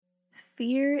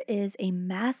Fear is a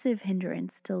massive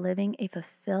hindrance to living a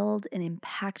fulfilled and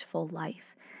impactful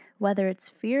life. Whether it's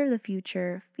fear of the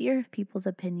future, fear of people's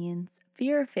opinions,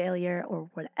 fear of failure, or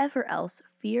whatever else,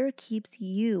 fear keeps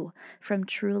you from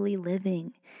truly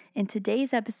living. In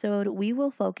today's episode, we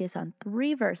will focus on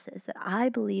 3 verses that I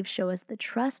believe show us the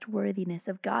trustworthiness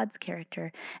of God's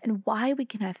character and why we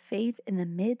can have faith in the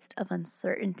midst of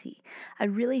uncertainty. I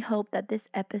really hope that this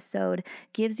episode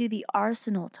gives you the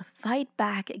arsenal to fight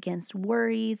back against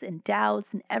worries and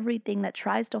doubts and everything that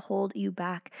tries to hold you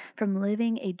back from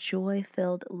living a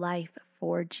joy-filled life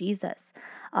for Jesus.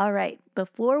 All right,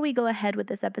 before we go ahead with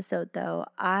this episode though,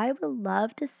 I would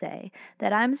love to say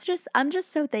that I'm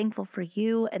just so thankful for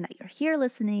you and that you're here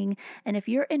listening. And if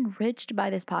you're enriched by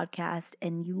this podcast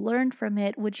and you learned from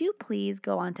it, would you please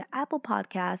go on to Apple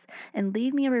Podcasts and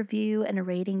leave me a review and a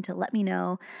rating to let me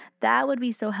know? That would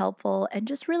be so helpful and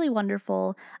just really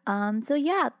wonderful. So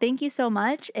yeah, thank you so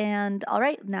much. And all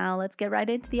right, now let's get right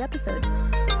into the episode.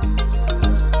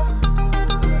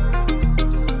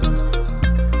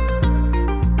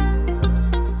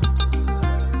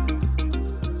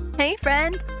 Hey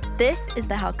friend, this is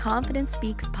the How Confidence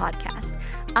Speaks podcast.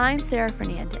 I'm Sarah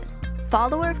Fernandez,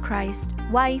 follower of Christ,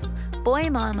 wife,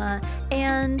 boy mama,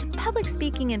 and public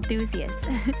speaking enthusiast.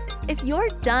 If you're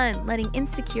done letting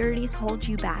insecurities hold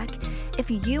you back, if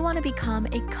you want to become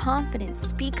a confident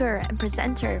speaker and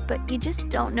presenter, but you just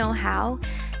don't know how,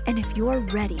 and if you're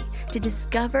ready to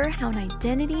discover how an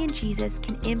identity in Jesus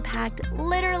can impact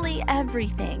literally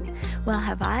everything, well,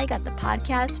 have I got the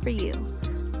podcast for you.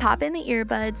 Pop in the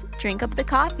earbuds, drink up the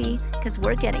coffee, because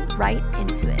we're getting right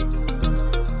into it.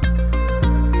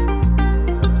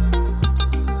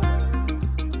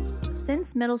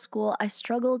 Since middle school, I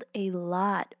struggled a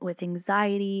lot with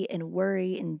anxiety and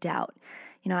worry and doubt.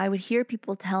 I would hear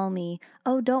people tell me,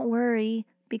 "Oh, don't worry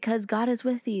because God is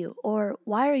with you," or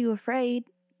 "Why are you afraid?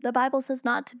 The Bible says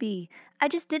not to be." I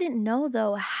just didn't know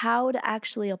though how to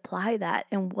actually apply that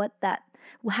and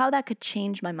how that could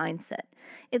change my mindset.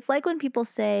 It's like when people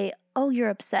say, "Oh, you're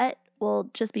upset? Well,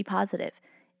 just be positive."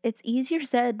 It's easier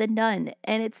said than done,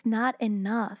 and it's not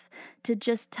enough to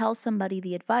just tell somebody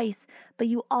the advice, but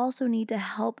you also need to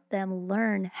help them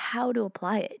learn how to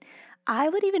apply it. I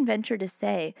would even venture to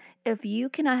say, if you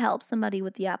cannot help somebody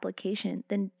with the application,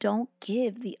 then don't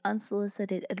give the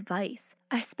unsolicited advice.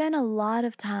 I spent a lot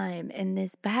of time in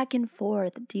this back and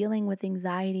forth dealing with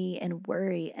anxiety and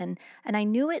worry, and I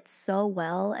knew it so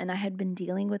well, and I had been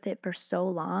dealing with it for so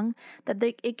long that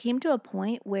it came to a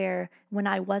point where when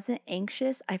I wasn't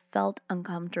anxious, I felt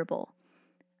uncomfortable.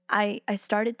 I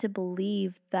started to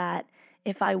believe that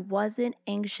if I wasn't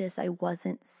anxious, I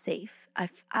wasn't safe.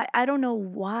 I don't know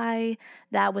why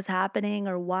that was happening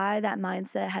or why that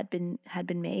mindset had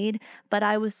been made, but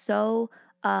I was so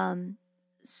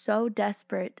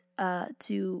desperate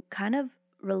to kind of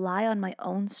rely on my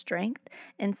own strength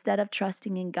instead of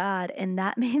trusting in God, and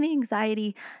that made the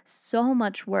anxiety so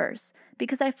much worse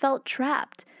because I felt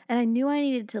trapped, and I knew I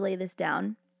needed to lay this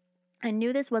down. I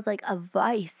knew this was like a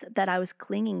vice that I was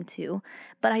clinging to,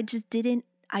 but I didn't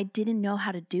know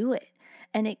how to do it.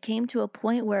 And it came to a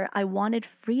point where I wanted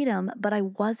freedom, but I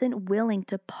wasn't willing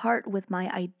to part with my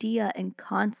idea and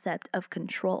concept of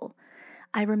control.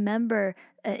 I remember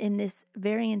in this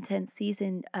very intense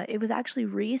season, it was actually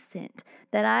recent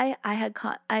that I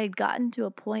had gotten to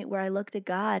a point where I looked at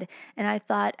God and I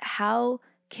thought, how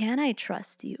can I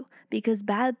trust you? Because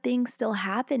bad things still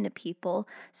happen to people.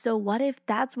 So what if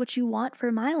that's what you want for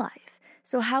my life?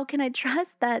 So how can I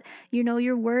trust that,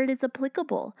 your word is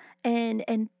applicable?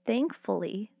 And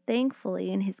thankfully,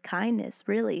 in his kindness,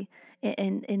 really,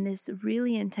 in this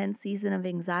really intense season of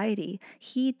anxiety,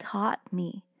 he taught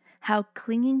me how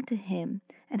clinging to him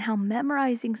and how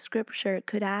memorizing scripture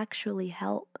could actually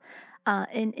help.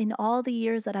 In all the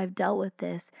years that I've dealt with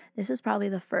this is probably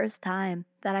the first time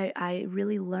that I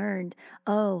really learned,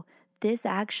 oh, this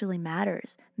actually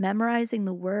matters. Memorizing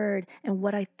the word and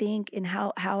what I think and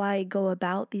how I go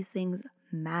about these things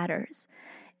matters.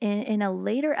 In a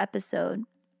later episode,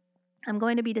 I'm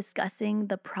going to be discussing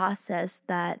the process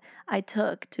that I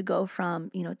took to go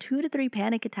from, 2 to 3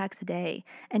 panic attacks a day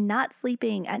and not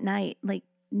sleeping at night,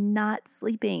 not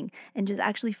sleeping and just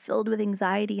actually filled with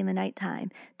anxiety in the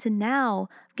nighttime, to now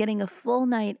getting a full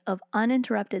night of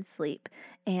uninterrupted sleep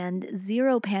and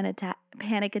 0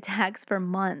 panic attacks for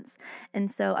months.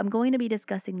 And so I'm going to be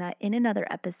discussing that in another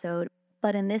episode.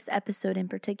 But in this episode in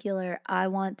particular, I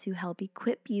want to help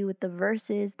equip you with the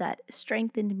verses that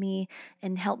strengthened me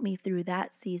and helped me through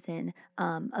that season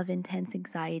of intense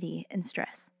anxiety and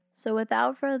stress. So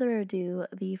without further ado,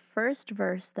 the first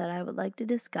verse that I would like to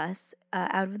discuss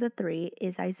out of the 3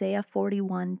 is Isaiah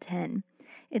 41:10.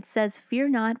 It says, "Fear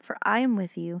not, for I am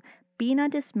with you. Be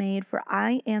not dismayed, for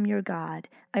I am your God.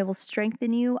 I will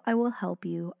strengthen you, I will help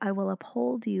you, I will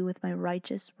uphold you with my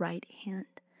righteous right hand."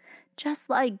 Just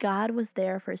like God was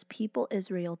there for his people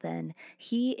Israel then,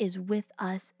 he is with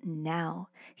us now.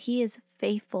 He is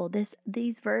faithful. This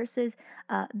verse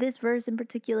in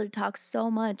particular talks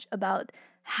so much about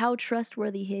how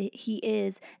trustworthy he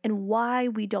is and why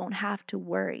we don't have to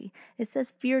worry. It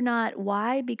says, "Fear not."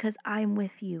 Why? Because I'm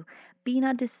with you. "Be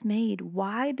not dismayed."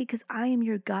 Why? Because I am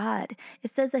your God. It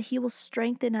says that he will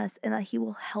strengthen us and that he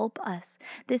will help us.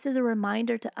 This is a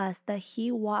reminder to us that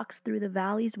he walks through the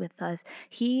valleys with us.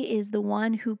 He is the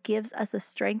one who gives us the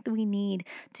strength we need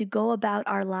to go about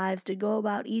our lives, to go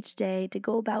about each day, to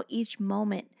go about each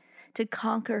moment, to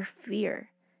conquer fear.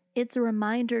 It's a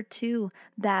reminder, too,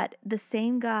 that the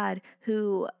same God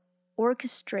who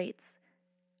orchestrates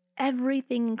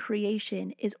everything in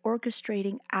creation is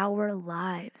orchestrating our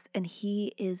lives, and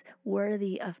he is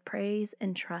worthy of praise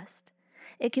and trust.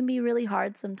 It can be really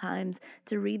hard sometimes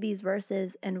to read these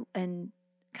verses and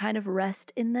kind of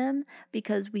rest in them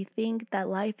because we think that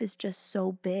life is just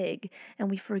so big and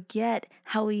we forget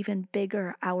how even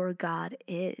bigger our God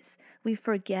is. We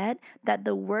forget that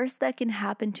the worst that can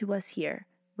happen to us here,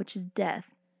 which is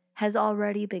death, has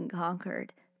already been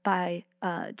conquered by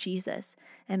Jesus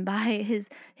and by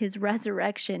his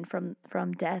resurrection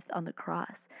from death on the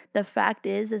cross. The fact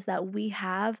is that we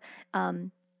have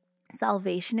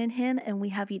salvation in him and we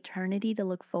have eternity to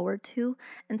look forward to.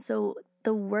 And so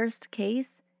the worst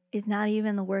case is not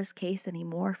even the worst case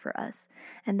anymore for us.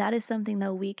 And that is something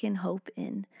that we can hope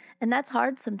in. And that's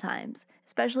hard sometimes,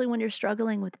 especially when you're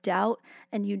struggling with doubt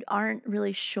and you aren't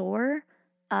really sure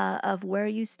of where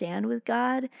you stand with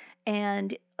God,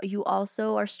 and you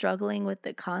also are struggling with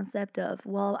the concept of,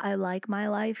 well, I like my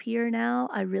life here now.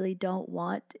 I really don't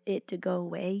want it to go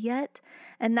away yet.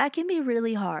 And that can be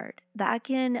really hard. That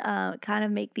can kind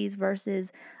of make these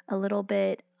verses a little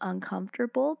bit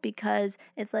uncomfortable because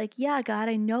it's like, yeah, God,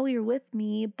 I know you're with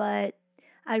me, but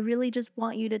I really just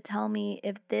want you to tell me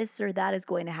if this or that is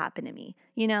going to happen to me,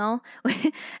 you know?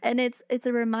 And it's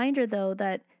a reminder, though,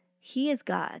 that he is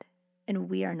God and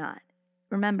we are not.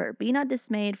 Remember, be not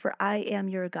dismayed, for I am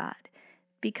your God.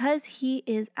 Because he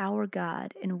is our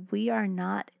God and we are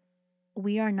not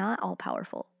all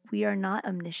powerful. We are not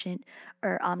omniscient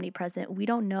or omnipresent. We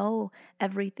don't know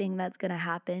everything that's going to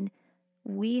happen.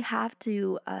 We have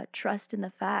to trust in the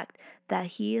fact that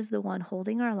he is the one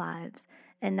holding our lives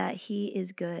and that he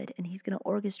is good and he's going to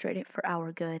orchestrate it for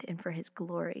our good and for his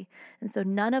glory. And so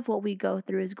none of what we go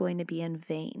through is going to be in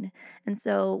vain. And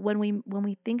so when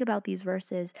we think about these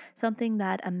verses, something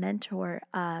that a mentor,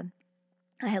 I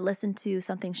had listened to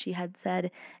something she had said,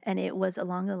 and it was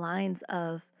along the lines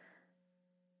of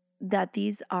that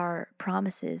these are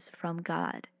promises from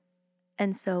God.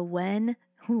 And so when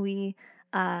we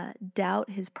doubt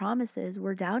his promises,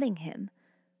 we're doubting him.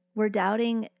 We're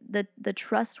doubting the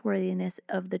trustworthiness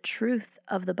of the truth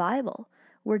of the Bible.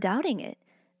 We're doubting it.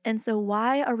 And so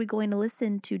why are we going to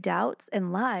listen to doubts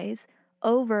and lies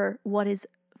over what is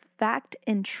fact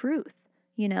and truth,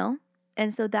 you know?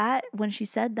 And so that when she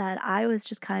said that, I was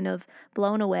just kind of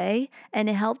blown away, and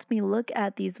it helped me look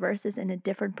at these verses in a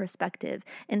different perspective.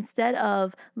 Instead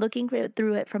of looking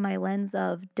through it from my lens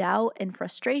of doubt and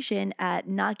frustration at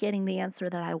not getting the answer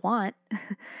that I want,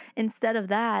 instead of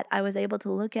that, I was able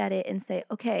to look at it and say,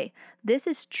 okay, this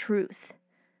is truth.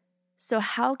 So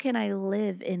how can I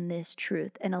live in this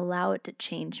truth and allow it to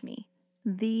change me?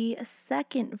 The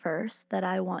second verse that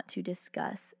I want to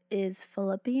discuss is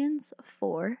Philippians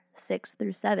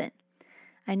 4:6-7.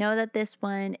 I know that this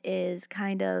one is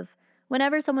kind of,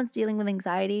 whenever someone's dealing with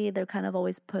anxiety, they're kind of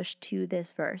always pushed to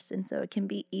this verse. And so it can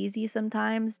be easy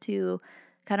sometimes to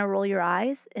kind of roll your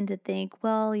eyes and to think,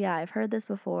 well, yeah, I've heard this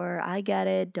before. I get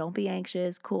it. Don't be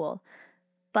anxious. Cool.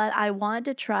 But I want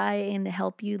to try and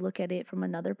help you look at it from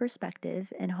another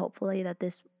perspective, and hopefully that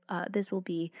this will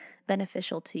be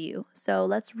beneficial to you. So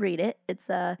let's read it.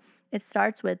 It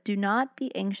starts with, "Do not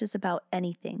be anxious about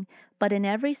anything, but in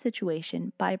every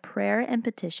situation, by prayer and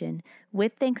petition,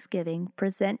 with thanksgiving,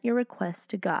 present your requests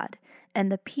to God.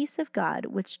 And the peace of God,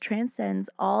 which transcends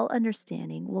all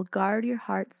understanding, will guard your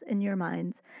hearts and your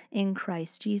minds in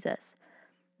Christ Jesus."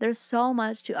 There's so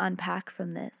much to unpack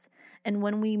from this. And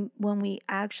when we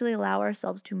actually allow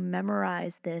ourselves to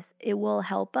memorize this, it will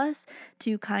help us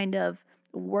to kind of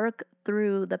work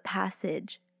through the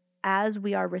passage as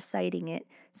we are reciting it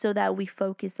so that we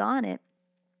focus on it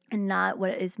and not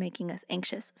what is making us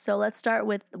anxious. So let's start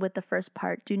with the first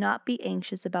part. Do not be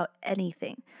anxious about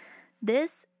anything.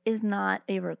 This is not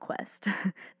a request.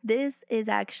 This is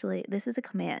a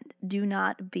command. Do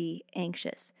not be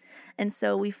anxious. And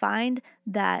so we find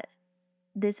that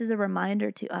this is a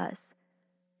reminder to us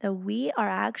that we are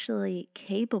actually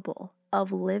capable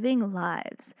of living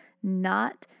lives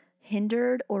not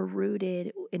hindered or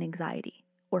rooted in anxiety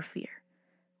or fear.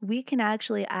 We can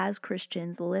actually, as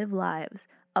Christians, live lives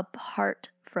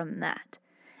apart from that.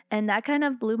 And that kind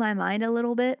of blew my mind a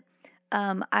little bit.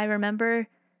 I remember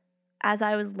as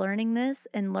I was learning this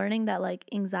and learning that like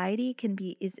anxiety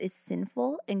is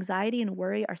sinful. Anxiety and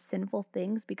worry are sinful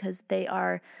things because they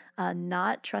are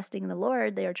not trusting in the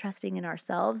Lord. They are trusting in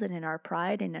ourselves and in our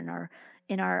pride and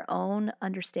in our own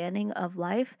understanding of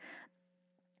life.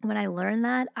 When I learned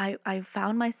that, I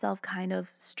found myself kind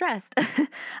of stressed.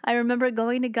 I remember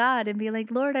going to God and being like,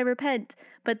 Lord, I repent.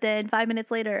 But then 5 minutes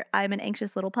later, I'm an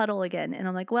anxious little puddle again. And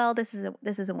I'm like, well, this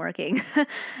isn't working.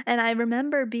 And I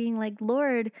remember being like,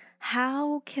 Lord,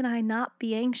 how can I not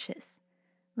be anxious?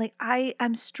 Like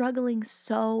I'm struggling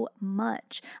so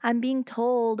much. I'm being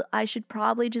told I should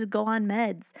probably just go on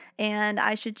meds and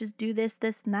I should just do this,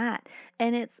 and that.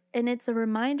 And it's a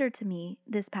reminder to me,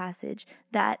 this passage,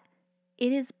 that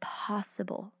it is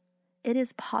possible. It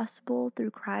is possible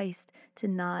through Christ to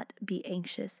not be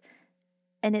anxious.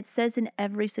 And it says in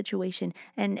every situation,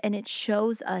 and it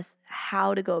shows us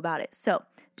how to go about it. So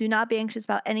do not be anxious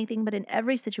about anything, but in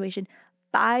every situation,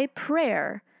 by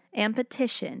prayer and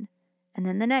petition. And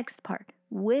then the next part,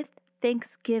 with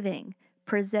thanksgiving,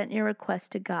 present your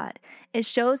request to God. It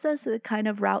shows us the kind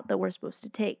of route that we're supposed to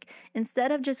take.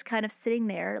 Instead of just kind of sitting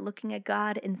there looking at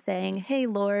God and saying, hey,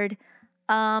 Lord,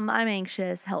 I'm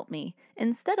anxious, help me.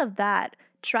 Instead of that,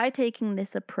 try taking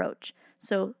this approach.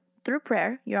 So through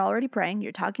prayer, you're already praying,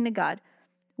 you're talking to God.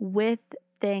 With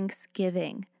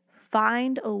thanksgiving,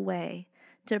 find a way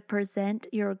to present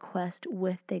your request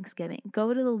with thanksgiving.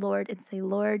 Go to the Lord and say,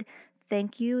 Lord,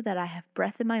 thank you that I have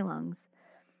breath in my lungs.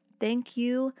 Thank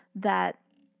you that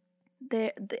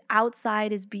the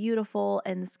outside is beautiful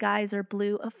and the skies are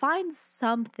blue. Find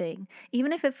something,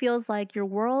 even if it feels like your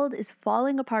world is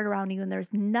falling apart around you and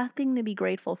there's nothing to be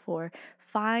grateful for.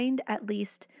 Find at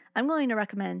least, I'm going to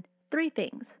recommend 3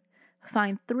 things.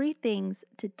 Find 3 things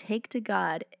to take to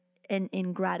God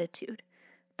in gratitude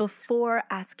before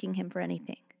asking Him for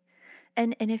anything.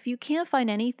 And if you can't find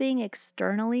anything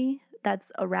externally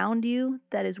that's around you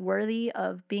that is worthy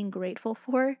of being grateful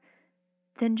for,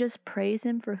 then just praise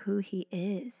Him for who He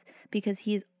is, because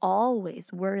He is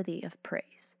always worthy of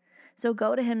praise. So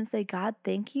go to Him and say, God,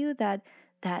 thank you that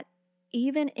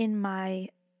even in my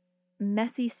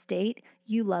messy state,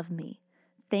 you love me.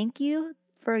 Thank you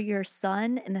for your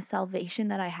Son and the salvation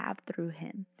that I have through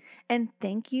Him. And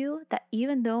thank you that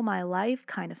even though my life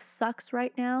kind of sucks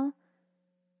right now,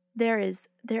 there is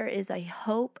a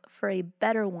hope for a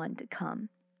better one to come.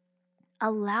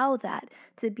 Allow that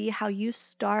to be how you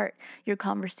start your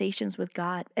conversations with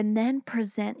God, and then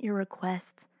present your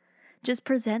requests. Just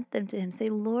present them to Him. Say,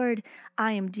 Lord,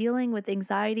 I am dealing with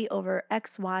anxiety over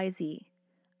XYZ.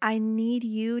 I need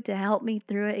you to help me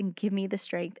through it and give me the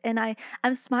strength. And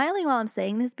I'm smiling while I'm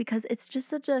saying this because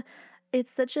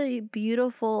it's such a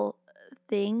beautiful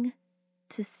thing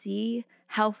to see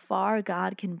how far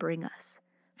God can bring us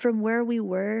from where we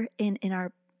were in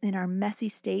our messy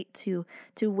state to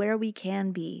where we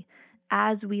can be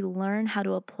as we learn how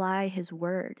to apply His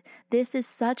word. This is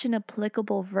such an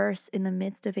applicable verse in the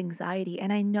midst of anxiety.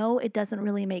 And I know it doesn't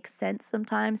really make sense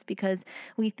sometimes because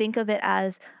we think of it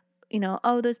as,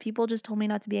 oh, those people just told me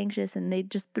not to be anxious and they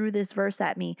just threw this verse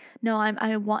at me. No,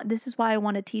 this is why I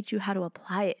want to teach you how to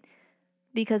apply it.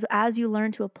 Because as you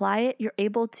learn to apply it, you're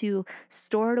able to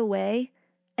store it away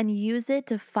and use it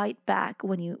to fight back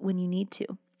when you need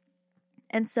to.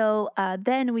 And so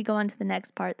then we go on to the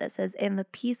next part that says, and the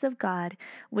peace of God,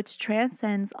 which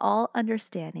transcends all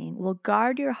understanding, will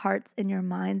guard your hearts and your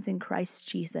minds in Christ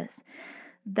Jesus.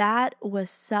 That was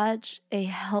such a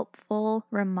helpful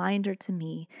reminder to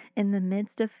me in the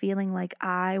midst of feeling like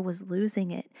I was losing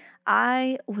it.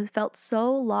 I felt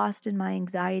so lost in my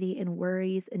anxiety and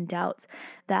worries and doubts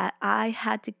that I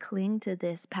had to cling to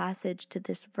this passage, to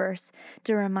this verse,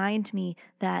 to remind me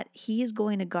that He is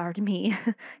going to guard me.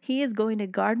 He is going to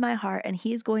guard my heart and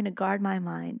He is going to guard my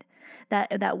mind.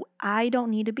 That I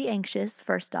don't need to be anxious,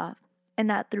 first off, and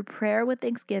that through prayer with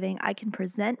thanksgiving, I can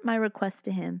present my request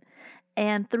to Him.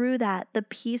 And through that, the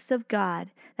peace of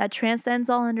God that transcends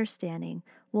all understanding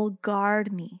will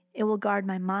guard me. It will guard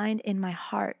my mind and my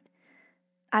heart.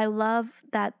 I love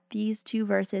that these 2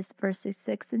 verses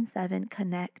 6 and 7,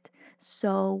 connect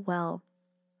so well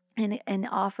and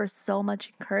offer so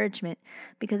much encouragement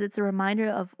because it's a reminder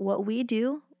of what we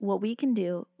can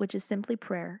do, which is simply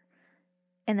prayer.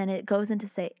 And then it goes into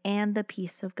say, and the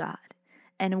peace of God.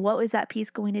 And what is that peace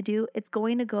going to do? It's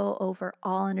going to go over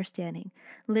all understanding.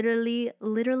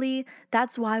 Literally,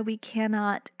 that's why we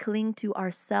cannot cling to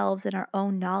ourselves and our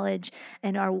own knowledge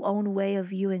and our own way of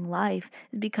viewing life,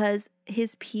 because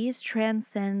his peace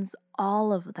transcends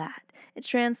all of that. It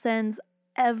transcends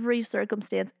every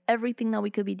circumstance, everything that we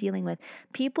could be dealing with.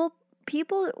 People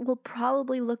will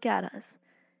probably look at us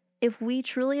if we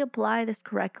truly apply this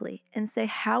correctly and say,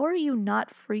 how are you not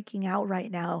freaking out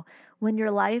right now when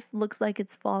your life looks like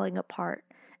it's falling apart?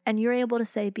 And you're able to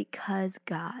say, because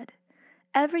God.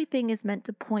 Everything is meant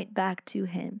to point back to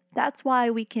him. That's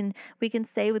why we can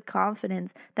say with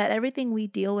confidence that everything we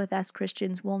deal with as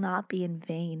Christians will not be in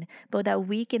vain, but that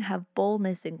we can have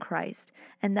boldness in Christ.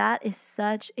 And that is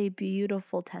such a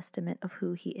beautiful testament of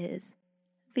who he is.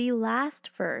 The last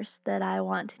verse that I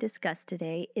want to discuss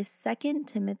today is 2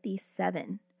 Timothy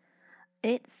 7.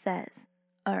 It says,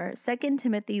 or 2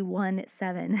 Timothy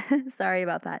 1:7. Sorry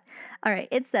about that. All right,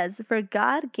 it says, "For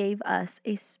God gave us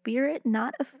a spirit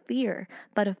not of fear,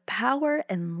 but of power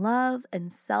and love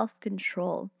and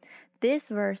self-control." This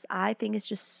verse, I think, is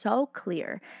just so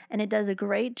clear, and it does a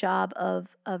great job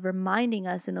of reminding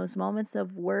us in those moments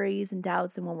of worries and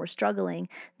doubts and when we're struggling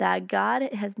that God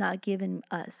has not given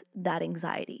us that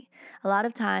anxiety. A lot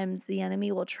of times the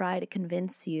enemy will try to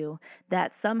convince you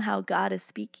that somehow God is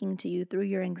speaking to you through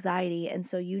your anxiety, and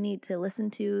so you need to listen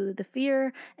to the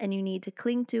fear and you need to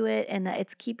cling to it and that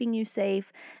it's keeping you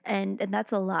safe, and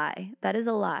that's a lie. That is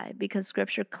a lie, because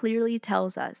Scripture clearly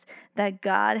tells us that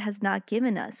God has not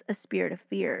given us a spirit of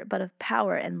fear, but of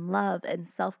power and love and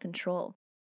self-control.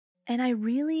 And I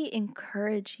really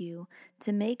encourage you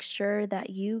to make sure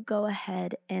that you go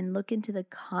ahead and look into the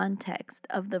context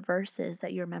of the verses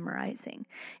that you're memorizing.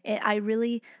 I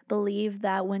really believe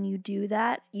that when you do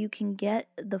that, you can get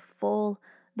the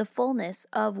fullness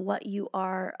of what you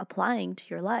are applying to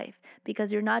your life,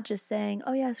 because you're not just saying,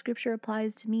 oh yeah, Scripture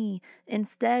applies to me.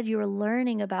 Instead, you're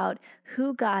learning about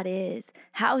who God is,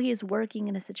 how he is working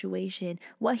in a situation,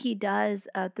 what he does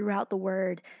throughout the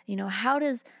word.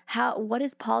 What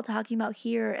is Paul talking about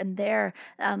here and there?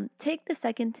 Take the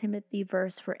 2 Timothy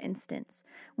verse, for instance,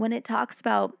 when it talks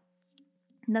about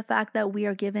the fact that we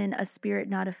are given a spirit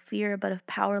not of fear, but of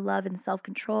power, love, and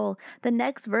self-control. The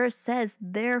next verse says,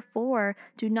 "Therefore,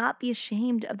 do not be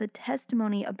ashamed of the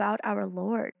testimony about our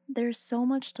Lord." There's so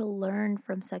much to learn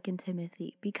from 2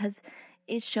 Timothy, because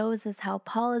it shows us how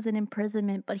Paul is in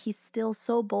imprisonment, but he's still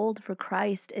so bold for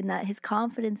Christ, and that his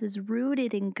confidence is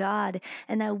rooted in God,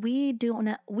 and that we do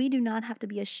not have to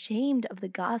be ashamed of the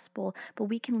gospel, but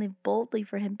we can live boldly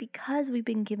for him because we've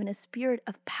been given a spirit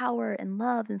of power and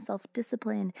love and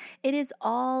self-discipline. It is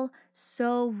all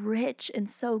so rich and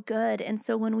so good. And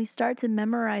so when we start to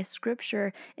memorize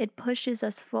Scripture, it pushes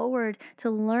us forward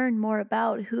to learn more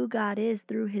about who God is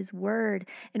through his word,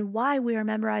 and why we are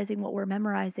memorizing what we're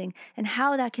memorizing, and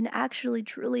how that can actually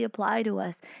truly apply to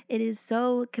us. It is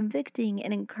so convicting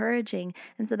and encouraging.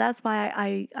 And so that's why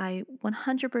I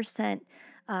 100%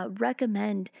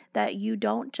 recommend that you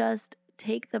don't just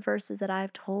take the verses that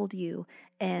I've told you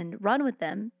and run with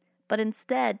them, but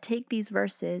instead take these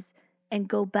verses and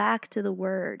go back to the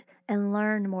word and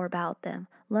learn more about them.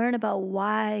 Learn about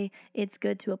why it's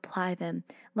good to apply them.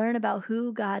 Learn about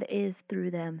who God is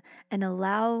through them, and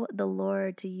allow the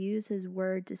Lord to use his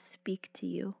word to speak to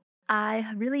you.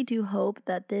 I really do hope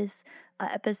that this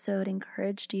episode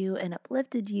encouraged you and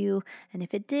uplifted you. And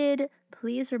if it did,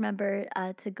 please remember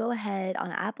to go ahead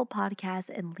on Apple Podcasts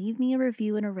and leave me a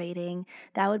review and a rating.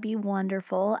 That would be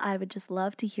wonderful. I would just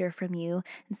love to hear from you.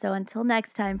 And so until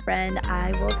next time, friend,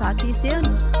 I will talk to you soon.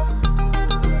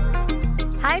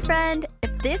 Hi, friend.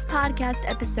 If this podcast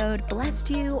episode blessed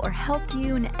you or helped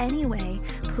you in any way,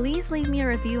 please leave me a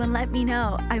review and let me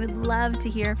know. I would love to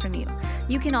hear from you.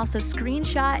 You can also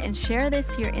screenshot and share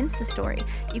this to your Insta story.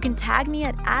 You can tag me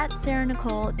at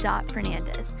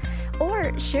sarahnicole.fernandez.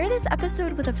 Or share this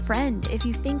episode with a friend if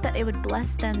you think that it would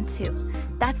bless them too.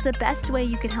 That's the best way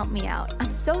you can help me out.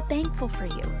 I'm so thankful for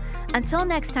you. Until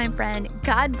next time, friend,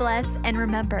 God bless, and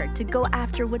remember to go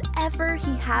after whatever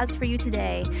he has for you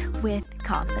today with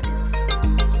confidence.